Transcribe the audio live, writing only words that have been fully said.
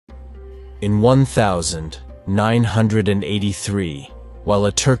In 1983, while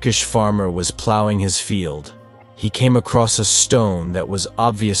a Turkish farmer was plowing his field, he came across a stone that was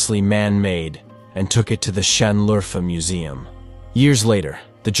obviously man-made and took it to the Şanlıurfa Museum. Years later,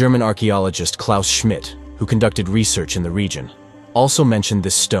 the German archaeologist Klaus Schmidt, who conducted research in the region, also mentioned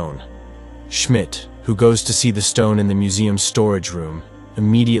this stone. Schmidt, who goes to see the stone in the museum's storage room,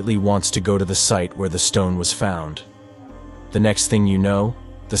 immediately wants to go to the site where the stone was found. The next thing you know,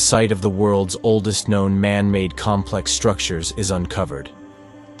 the site of the world's oldest known man-made complex structures is uncovered.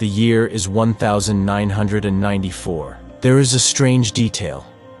 The year is 1994. There is a strange detail.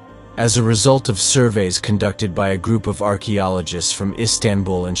 As a result of surveys conducted by a group of archaeologists from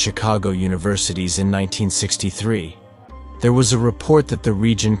Istanbul and Chicago universities in 1963, there was a report that the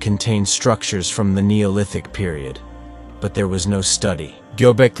region contained structures from the Neolithic period, but there was no study.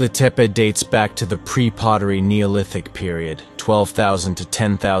 Göbeklitepe dates back to the pre-pottery Neolithic period, 12,000 to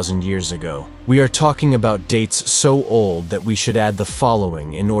 10,000 years ago. We are talking about dates so old that we should add the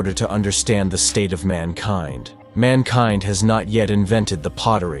following in order to understand the state of mankind. Mankind has not yet invented the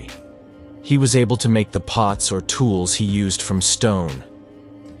pottery. He was able to make the pots or tools he used from stone.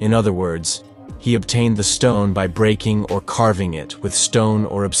 In other words, he obtained the stone by breaking or carving it with stone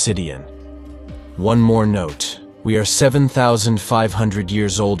or obsidian. One more note. We are 7,500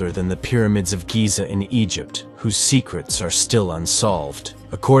 years older than the pyramids of Giza in Egypt, whose secrets are still unsolved.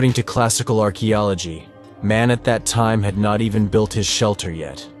 According to classical archaeology, man at that time had not even built his shelter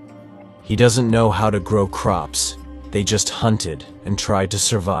yet. He doesn't know how to grow crops. They just hunted and tried to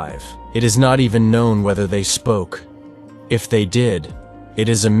survive. It is not even known whether they spoke. If they did, it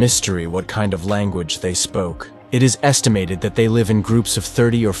is a mystery what kind of language they spoke. It is estimated that they live in groups of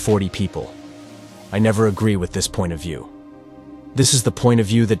 30 or 40 people. I never agree with this point of view. This is the point of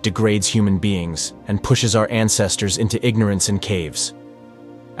view that degrades human beings and pushes our ancestors into ignorance in caves.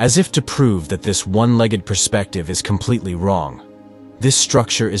 As if to prove that this one-legged perspective is completely wrong, this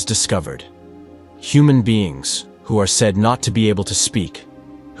structure is discovered. Human beings, who are said not to be able to speak,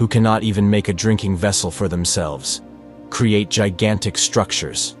 who cannot even make a drinking vessel for themselves, create gigantic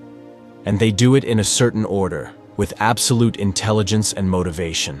structures. And they do it in a certain order, with absolute intelligence and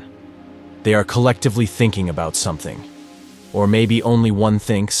motivation. They are collectively thinking about something. Or maybe only one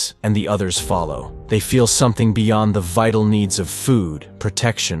thinks and the others follow. They feel something beyond the vital needs of food,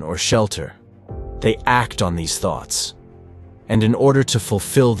 protection, or shelter. They act on these thoughts. And in order to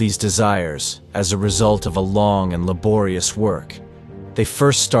fulfill these desires, as a result of a long and laborious work, they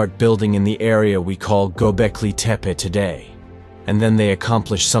first start building in the area we call Göbeklitepe today. And then they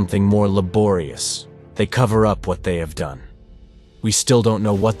accomplish something more laborious. They cover up what they have done. We still don't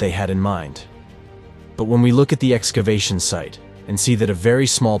know what they had in mind. But when we look at the excavation site and see that a very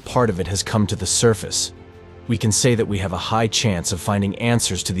small part of it has come to the surface, we can say that we have a high chance of finding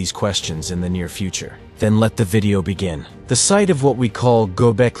answers to these questions in the near future. Then let the video begin. The site of what we call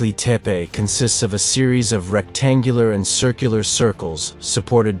Göbeklitepe consists of a series of rectangular and circular circles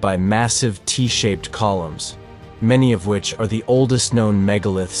supported by massive T-shaped columns, many of which are the oldest known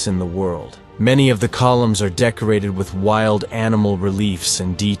megaliths in the world. Many of the columns are decorated with wild animal reliefs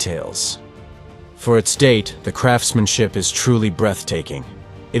and details. For its date, the craftsmanship is truly breathtaking.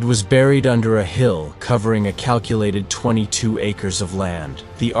 It was buried under a hill covering a calculated 22 acres of land.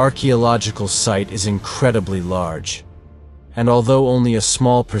 The archaeological site is incredibly large, and although only a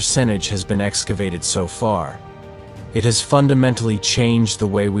small percentage has been excavated so far, it has fundamentally changed the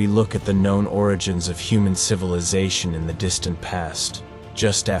way we look at the known origins of human civilization in the distant past.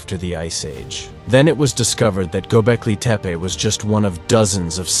 Just after the Ice Age. Then it was discovered that Göbeklitepe was just one of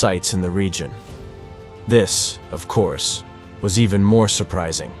dozens of sites in the region. This, of course, was even more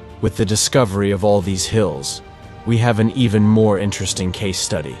surprising. With the discovery of all these hills, we have an even more interesting case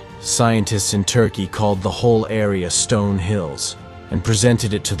study. Scientists in Turkey called the whole area Stone Hills and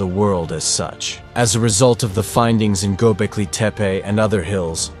presented it to the world as such. As a result of the findings in Göbeklitepe and other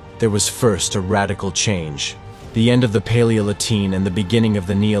hills, there was first a radical change. The end of the Paleolithic and the beginning of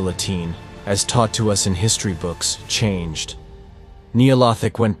the Neolithic, as taught to us in history books, changed.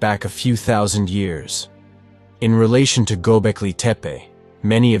 Neolithic went back a few thousand years. In relation to Göbeklitepe,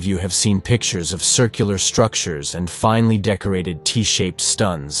 many of you have seen pictures of circular structures and finely decorated T-shaped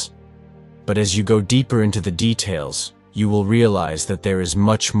stones. But as you go deeper into the details, you will realize that there is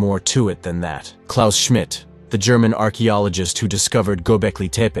much more to it than that. Klaus Schmidt, the German archaeologist who discovered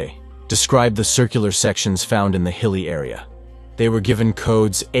Göbeklitepe, described the circular sections found in the hilly area. They were given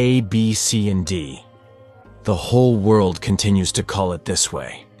codes A, B, C, and D. The whole world continues to call it this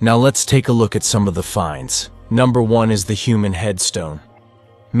way. Now let's take a look at some of the finds. Number 1 is the human headstone.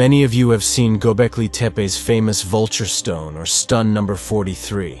 Many of you have seen Göbeklitepe's famous vulture stone or stone number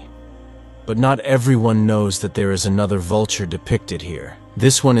 43. But not everyone knows that there is another vulture depicted here.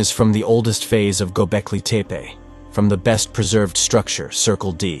 This one is from the oldest phase of Göbeklitepe, from the best preserved structure,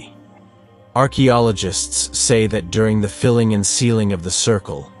 Circle D. Archaeologists say that during the filling and sealing of the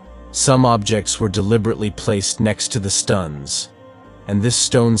circle, some objects were deliberately placed next to the stuns, and this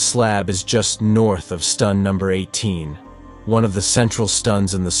stone slab is just north of stun number 18, one of the central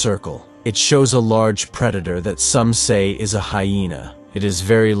stuns in the circle. It shows a large predator that some say is a hyena. It is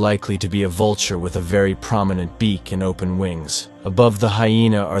very likely to be a vulture with a very prominent beak and open wings. Above the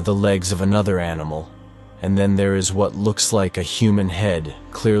hyena are the legs of another animal, and then there is what looks like a human head,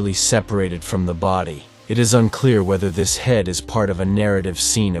 clearly separated from the body. It is unclear whether this head is part of a narrative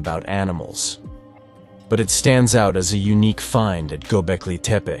scene about animals, but it stands out as a unique find at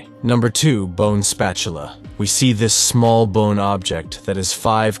Göbeklitepe. Number 2, bone spatula. We see this small bone object that is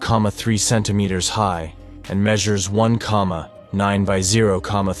 5,3 centimeters high and measures 1,9 by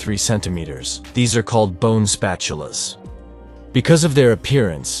 0,3 centimeters. These are called bone spatulas. Because of their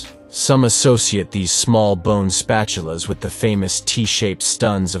appearance, some associate these small bone spatulas with the famous T-shaped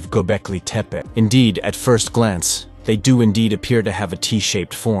stuns of Göbeklitepe. Indeed, at first glance, they do indeed appear to have a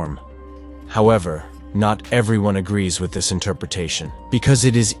T-shaped form. However, not everyone agrees with this interpretation, because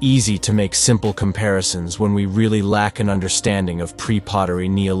it is easy to make simple comparisons when we really lack an understanding of pre-pottery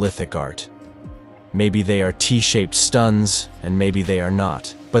Neolithic art. Maybe they are T-shaped stuns, and maybe they are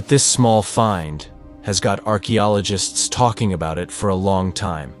not. But this small find has got archaeologists talking about it for a long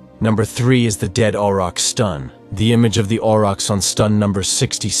time. Number 3 is the dead aurochs stun. The image of the aurochs on stun number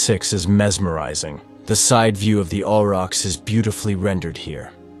 66 is mesmerizing. The side view of the aurochs is beautifully rendered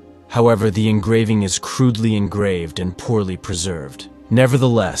here. However, the engraving is crudely engraved and poorly preserved.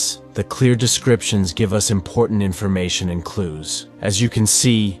 Nevertheless, the clear descriptions give us important information and clues. As you can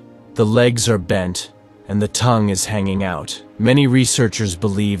see, the legs are bent and the tongue is hanging out. Many researchers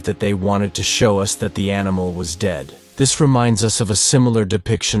believe that they wanted to show us that the animal was dead. This reminds us of a similar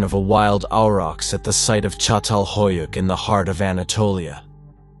depiction of a wild aurochs at the site of Çatalhöyük in the heart of Anatolia.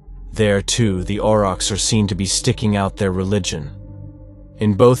 There, too, the aurochs are seen to be sticking out their religion.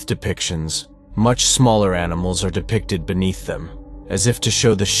 In both depictions, much smaller animals are depicted beneath them, as if to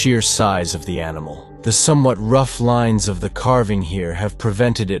show the sheer size of the animal. The somewhat rough lines of the carving here have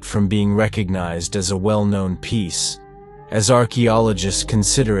prevented it from being recognized as a well-known piece, as archaeologists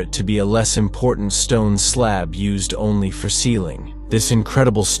consider it to be a less important stone slab used only for sealing. This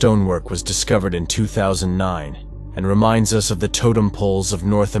incredible stonework was discovered in 2009 and reminds us of the totem poles of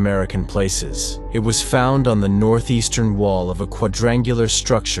North American places. It was found on the northeastern wall of a quadrangular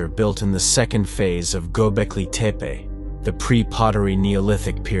structure built in the second phase of Göbeklitepe, the pre-pottery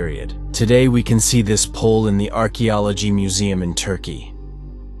Neolithic period. Today we can see this pole in the Archaeology Museum in Turkey.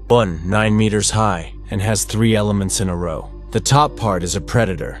 9 meters high and has 3 elements in a row. The top part is a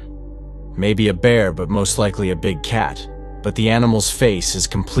predator, maybe a bear but most likely a big cat, but the animal's face is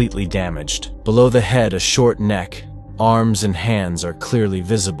completely damaged. Below the head, a short neck, arms and hands are clearly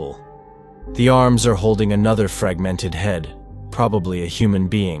visible. The arms are holding another fragmented head, probably a human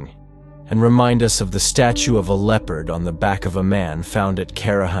being, and remind us of the statue of a leopard on the back of a man found at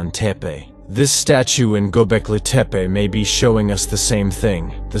Karahan Tepe. This statue in Göbeklitepe may be showing us the same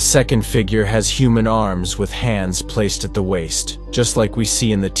thing. The second figure has human arms with hands placed at the waist, just like we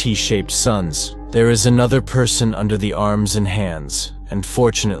see in the T-shaped suns. There is another person under the arms and hands, and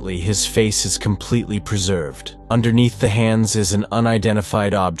fortunately his face is completely preserved. Underneath the hands is an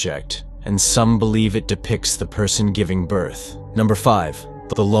unidentified object, and some believe it depicts the person giving birth. Number 5.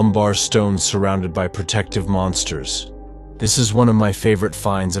 The lumbar stone surrounded by protective monsters. This is one of my favorite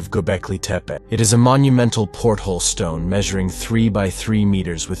finds of Göbeklitepe. It is a monumental porthole stone measuring 3 by 3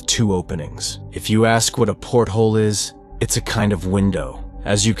 meters with 2 openings. If you ask what a porthole is, it's a kind of window.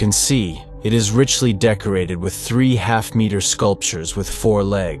 As you can see, it is richly decorated with 3 half-meter sculptures with 4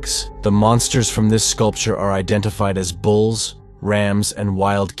 legs. The monsters from this sculpture are identified as bulls, rams, and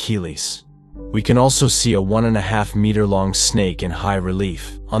wild kilis. We can also see a 1.5 meter long snake in high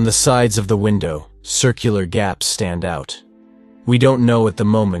relief. On the sides of the window, circular gaps stand out. We don't know at the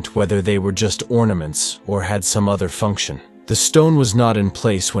moment whether they were just ornaments or had some other function. The stone was not in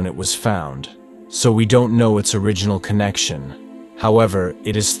place when it was found, so we don't know its original connection. However,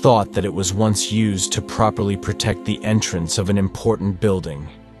 it is thought that it was once used to properly protect the entrance of an important building.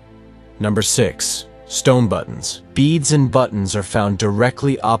 Number 6. Stone buttons. Beads and buttons are found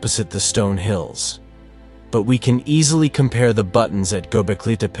directly opposite the stone hills, but we can easily compare the buttons at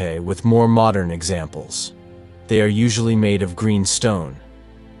Göbeklitepe with more modern examples. They are usually made of green stone.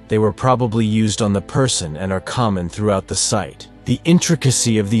 They were probably used on the person and are common throughout the site. The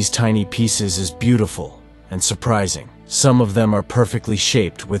intricacy of these tiny pieces is beautiful and surprising. Some of them are perfectly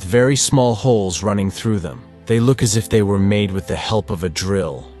shaped with very small holes running through them. They look as if they were made with the help of a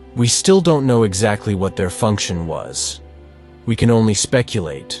drill. We still don't know exactly what their function was. We can only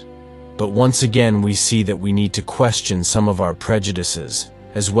speculate. But once again we see that we need to question some of our prejudices,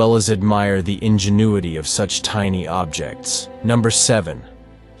 as well as admire the ingenuity of such tiny objects. Number 7.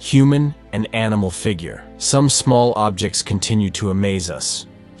 Human and animal figure. Some small objects continue to amaze us.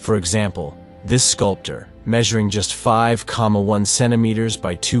 For example, this sculpture, measuring just 5,1 centimeters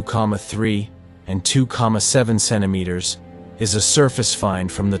by 2,3 and 2,7 centimeters, is a surface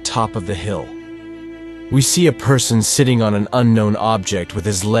find from the top of the hill. We see a person sitting on an unknown object with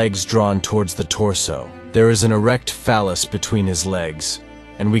his legs drawn towards the torso. There is an erect phallus between his legs,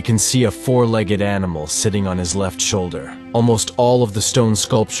 and we can see a four-legged animal sitting on his left shoulder. Almost all of the stone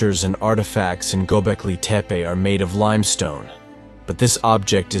sculptures and artifacts in Göbeklitepe are made of limestone, but this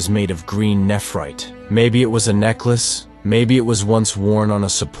object is made of green nephrite. Maybe it was a necklace, maybe it was once worn on a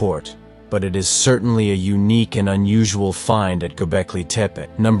support, but it is certainly a unique and unusual find at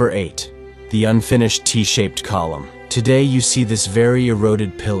Göbeklitepe. Number 8. The unfinished T-shaped column. Today you see this very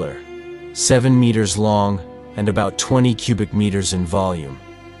eroded pillar, 7 meters long and about 20 cubic meters in volume,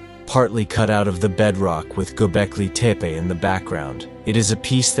 partly cut out of the bedrock with Göbeklitepe in the background. It is a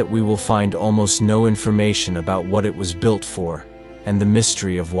piece that we will find almost no information about what it was built for, and the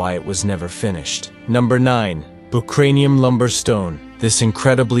mystery of why it was never finished. Number 9. Bucranium lumber stone. This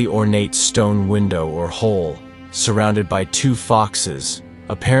incredibly ornate stone window or hole, surrounded by two foxes,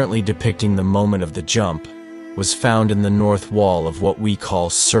 apparently depicting the moment of the jump, was found in the north wall of what we call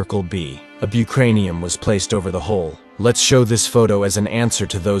Circle B. A bucranium was placed over the hole. Let's show this photo as an answer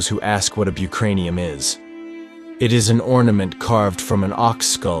to those who ask what a bucranium is. It is an ornament carved from an ox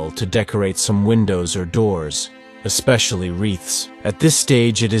skull to decorate some windows or doors, especially wreaths. At this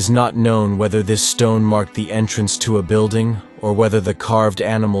stage, it is not known whether this stone marked the entrance to a building or whether the carved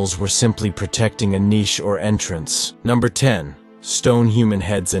animals were simply protecting a niche or entrance. Number 10. Stone human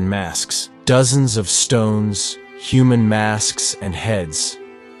heads and masks. Dozens of stones, human masks and heads,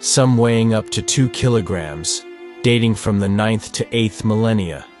 some weighing up to 2 kilograms, dating from the 9th to 8th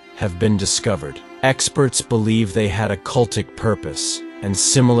millennia, have been discovered. Experts believe they had a cultic purpose, and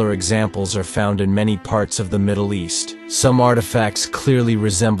similar examples are found in many parts of the Middle East. Some artifacts clearly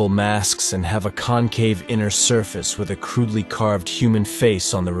resemble masks and have a concave inner surface with a crudely carved human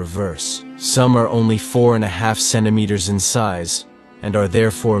face on the reverse. Some are only 4.5 centimeters in size, and are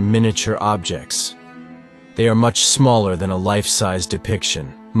therefore miniature objects. They are much smaller than a life-size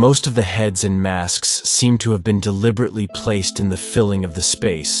depiction. Most of the heads and masks seem to have been deliberately placed in the filling of the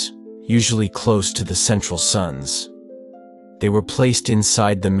space, usually close to the central suns. They were placed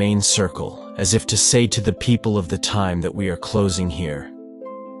inside the main circle, as if to say to the people of the time that we are closing here.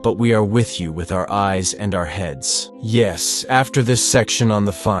 But we are with you with our eyes and our heads. Yes, after this section on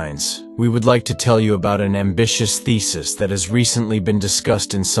the finds, we would like to tell you about an ambitious thesis that has recently been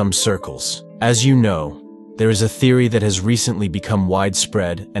discussed in some circles. As you know, there is a theory that has recently become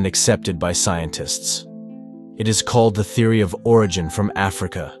widespread and accepted by scientists. It is called the theory of origin from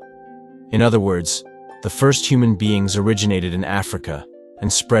Africa. In other words, the first human beings originated in Africa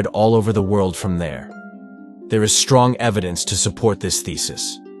and spread all over the world from there. There is strong evidence to support this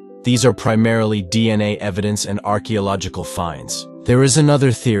thesis. These are primarily DNA evidence and archaeological finds. There is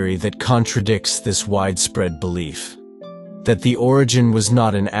another theory that contradicts this widespread belief, that the origin was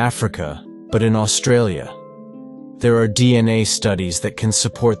not in Africa, but in Australia. There are DNA studies that can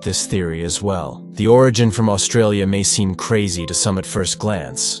support this theory as well. The origin from Australia may seem crazy to some at first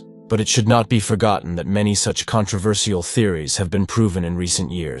glance, but it should not be forgotten that many such controversial theories have been proven in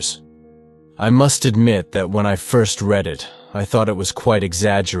recent years. I must admit that when I first read it, I thought it was quite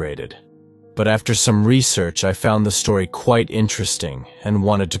exaggerated. But after some research, I found the story quite interesting and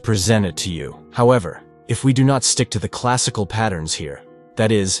wanted to present it to you. However, if we do not stick to the classical patterns here,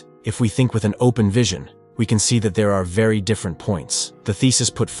 that is, if we think with an open vision, we can see that there are very different points. The thesis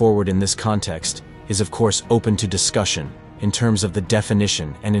put forward in this context is of course open to discussion in terms of the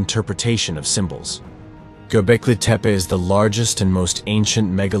definition and interpretation of symbols. Göbeklitepe is the largest and most ancient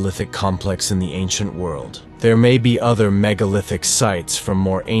megalithic complex in the ancient world. There may be other megalithic sites from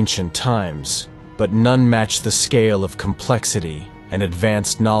more ancient times, but none match the scale of complexity and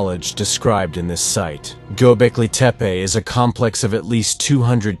advanced knowledge described in this site. Göbeklitepe is a complex of at least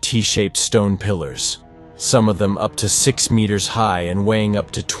 200 T-shaped stone pillars, some of them up to 6 meters high and weighing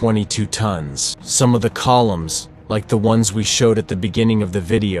up to 22 tons. Some of the columns, like the ones we showed at the beginning of the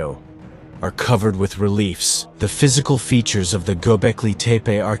video, are covered with reliefs. The physical features of the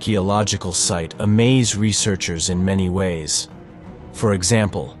Göbeklitepe archaeological site amaze researchers in many ways. For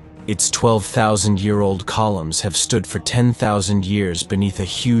example, Its 12,000-year-old columns have stood for 10,000 years beneath a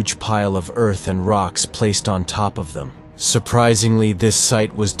huge pile of earth and rocks placed on top of them. Surprisingly, this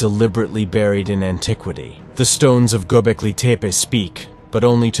site was deliberately buried in antiquity. The stones of Göbeklitepe speak, but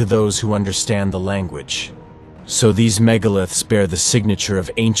only to those who understand the language. So these megaliths bear the signature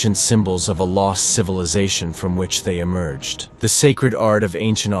of ancient symbols of a lost civilization from which they emerged. The sacred art of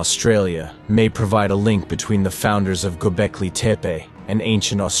ancient Australia may provide a link between the founders of Göbeklitepe and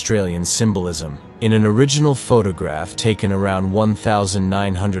ancient Australian symbolism. In an original photograph taken around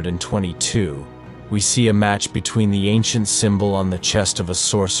 1922, we see a match between the ancient symbol on the chest of a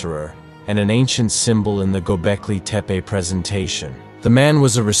sorcerer and an ancient symbol in the Göbeklitepe presentation. The man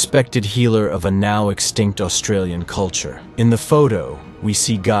was a respected healer of a now extinct Australian culture. In the photo, we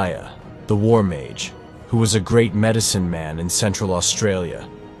see Gaia, the war mage, who was a great medicine man in Central Australia,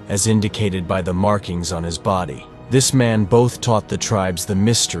 as indicated by the markings on his body. This man both taught the tribes the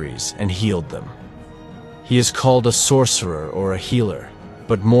mysteries and healed them. He is called a sorcerer or a healer,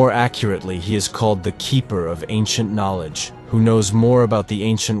 but more accurately he is called the keeper of ancient knowledge, who knows more about the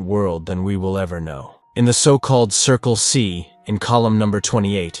ancient world than we will ever know. In the so-called Circle C, in column number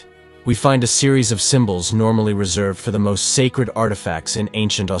 28, we find a series of symbols normally reserved for the most sacred artifacts in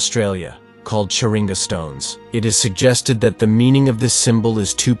ancient Australia, called Sharinga stones. It is suggested that the meaning of this symbol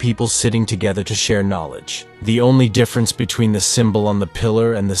is two people sitting together to share knowledge. The only difference between the symbol on the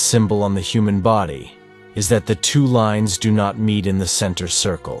pillar and the symbol on the human body is that the two lines do not meet in the center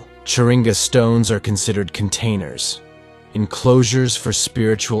circle. Sharinga stones are considered containers, enclosures for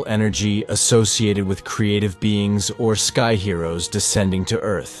spiritual energy associated with creative beings or sky heroes descending to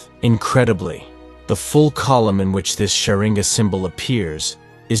Earth. Incredibly, the full column in which this Sharinga symbol appears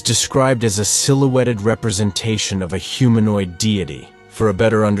is described as a silhouetted representation of a humanoid deity. For a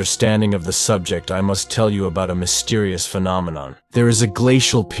better understanding of the subject, I must tell you about a mysterious phenomenon. There is a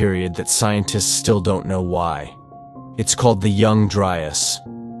glacial period that scientists still don't know why. It's called the Young Dryas.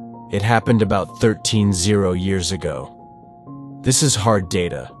 It happened about 13,000 years ago. This is hard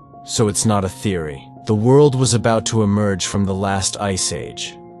data, so it's not a theory. The world was about to emerge from the last ice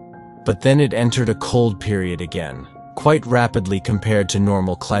age. But then it entered a cold period again, quite rapidly compared to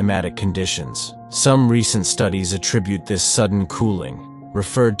normal climatic conditions. Some recent studies attribute this sudden cooling,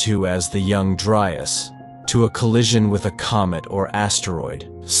 referred to as the Young Dryas, to a collision with a comet or asteroid.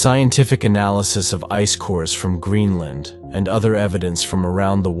 Scientific analysis of ice cores from Greenland and other evidence from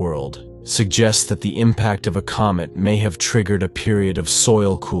around the world suggests that the impact of a comet may have triggered a period of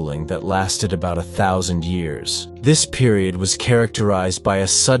soil cooling that lasted about 1,000 years. This period was characterized by a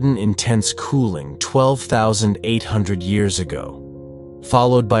sudden intense cooling 12,800 years ago,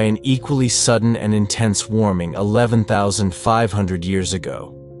 followed by an equally sudden and intense warming 11,500 years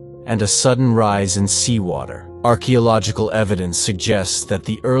ago, and a sudden rise in seawater. Archaeological evidence suggests that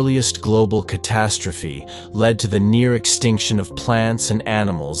the earliest global catastrophe led to the near extinction of plants and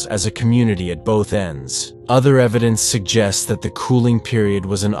animals as a community at both ends. Other evidence suggests that the cooling period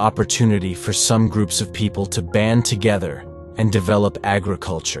was an opportunity for some groups of people to band together and develop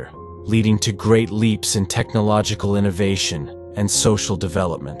agriculture, leading to great leaps in technological innovation and social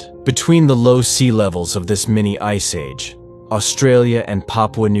development. Between the low sea levels of this mini ice age, Australia and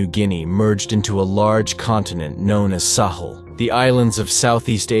Papua New Guinea merged into a large continent known as Sahel. The islands of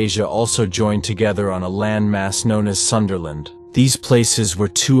Southeast Asia also joined together on a landmass known as Sunderland. These places were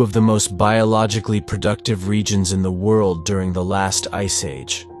two of the most biologically productive regions in the world during the last ice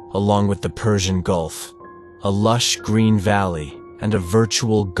age, along with the Persian Gulf, a lush green valley, and a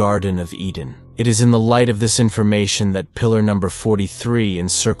virtual Garden of Eden. It is in the light of this information that pillar number 43 in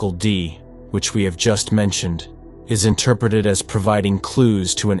Circle D, which we have just mentioned, is interpreted as providing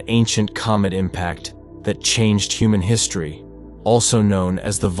clues to an ancient comet impact that changed human history, also known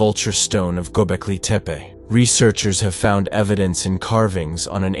as the Vulture Stone of Göbeklitepe. Researchers have found evidence in carvings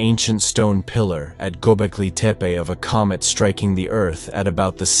on an ancient stone pillar at Göbeklitepe of a comet striking the Earth at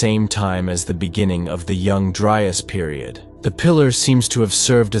about the same time as the beginning of the Young Dryas period. The pillar seems to have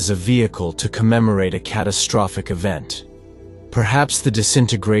served as a vehicle to commemorate a catastrophic event. Perhaps the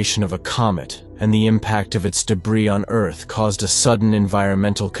disintegration of a comet and the impact of its debris on Earth caused a sudden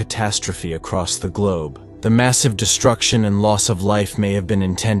environmental catastrophe across the globe. The massive destruction and loss of life may have been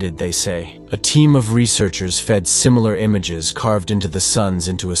intended, they say. A team of researchers fed similar images carved into the suns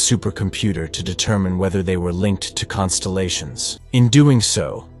into a supercomputer to determine whether they were linked to constellations. In doing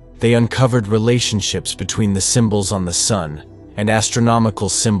so, they uncovered relationships between the symbols on the sun and astronomical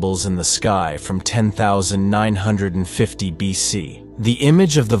symbols in the sky from 10,950 BC. The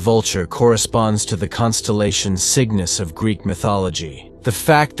image of the vulture corresponds to the constellation Cygnus of Greek mythology. The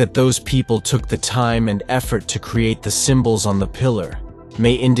fact that those people took the time and effort to create the symbols on the pillar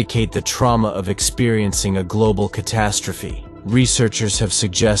may indicate the trauma of experiencing a global catastrophe. Researchers have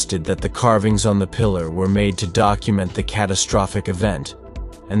suggested that the carvings on the pillar were made to document the catastrophic event,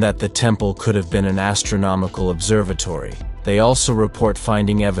 and that the temple could have been an astronomical observatory. They also report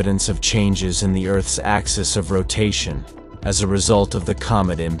finding evidence of changes in the Earth's axis of rotation as a result of the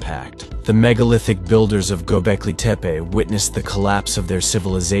comet impact. The megalithic builders of Göbeklitepe witnessed the collapse of their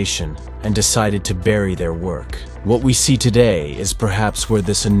civilization and decided to bury their work. What we see today is perhaps where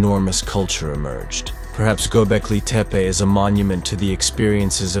this enormous culture emerged. Perhaps Göbeklitepe is a monument to the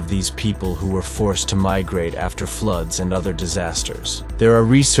experiences of these people who were forced to migrate after floods and other disasters. There are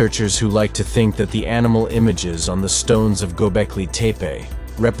researchers who like to think that the animal images on the stones of Göbeklitepe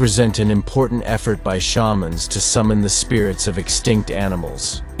represent an important effort by shamans to summon the spirits of extinct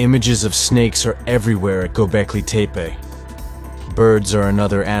animals. Images of snakes are everywhere at Göbeklitepe. Birds are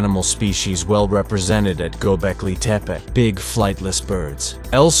another animal species well represented at Göbeklitepe, big flightless birds.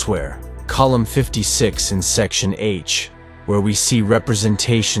 Elsewhere, column 56 in section H, where we see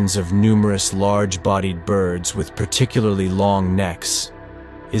representations of numerous large-bodied birds with particularly long necks,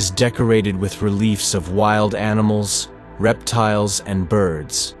 is decorated with reliefs of wild animals, reptiles, and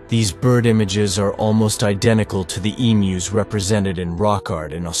birds. These bird images are almost identical to the emus represented in rock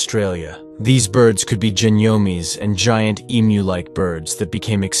art in Australia. These birds could be genyomes and giant emu-like birds that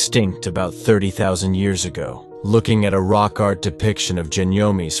became extinct about 30,000 years ago. Looking at a rock art depiction of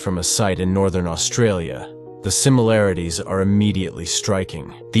genyomes from a site in northern Australia, the similarities are immediately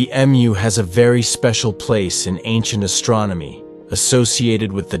striking. The emu has a very special place in ancient astronomy,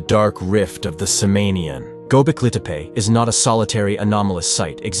 associated with the dark rift of the Semanian. Göbeklitepe is not a solitary anomalous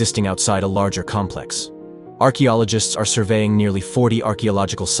site existing outside a larger complex. Archaeologists are surveying nearly 40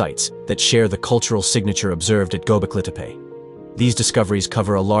 archaeological sites that share the cultural signature observed at Göbeklitepe. These discoveries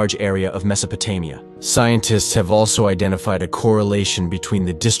cover a large area of Mesopotamia. Scientists have also identified a correlation between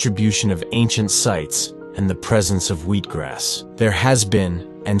the distribution of ancient sites and the presence of wheatgrass. There has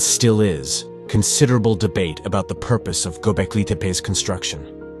been, and still is, considerable debate about the purpose of Göbeklitepe's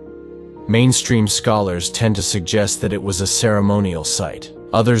construction. Mainstream scholars tend to suggest that it was a ceremonial site.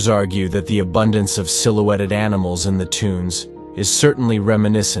 Others argue that the abundance of silhouetted animals in the tombs is certainly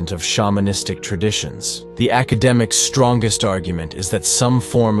reminiscent of shamanistic traditions. The academics' strongest argument is that some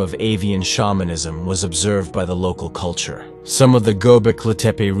form of avian shamanism was observed by the local culture. Some of the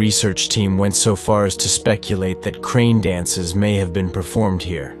Göbeklitepe research team went so far as to speculate that crane dances may have been performed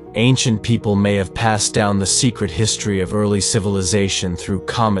here. Ancient people may have passed down the secret history of early civilization through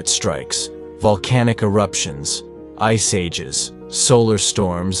comet strikes, volcanic eruptions, ice ages, solar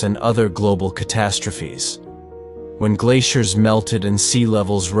storms, and other global catastrophes. When glaciers melted and sea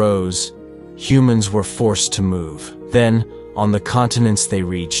levels rose, humans were forced to move. Then, on the continents they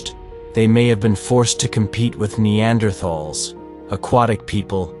reached, they may have been forced to compete with Neanderthals, aquatic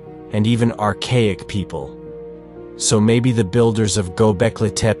people, and even archaic people. So maybe the builders of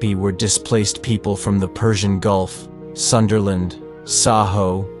Göbeklitepe were displaced people from the Persian Gulf, Sunderland,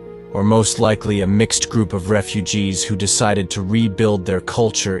 Saho, or most likely a mixed group of refugees who decided to rebuild their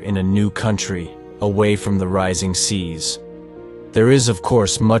culture in a new country, away from the rising seas. There is, of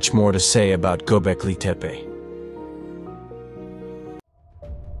course, much more to say about Göbeklitepe.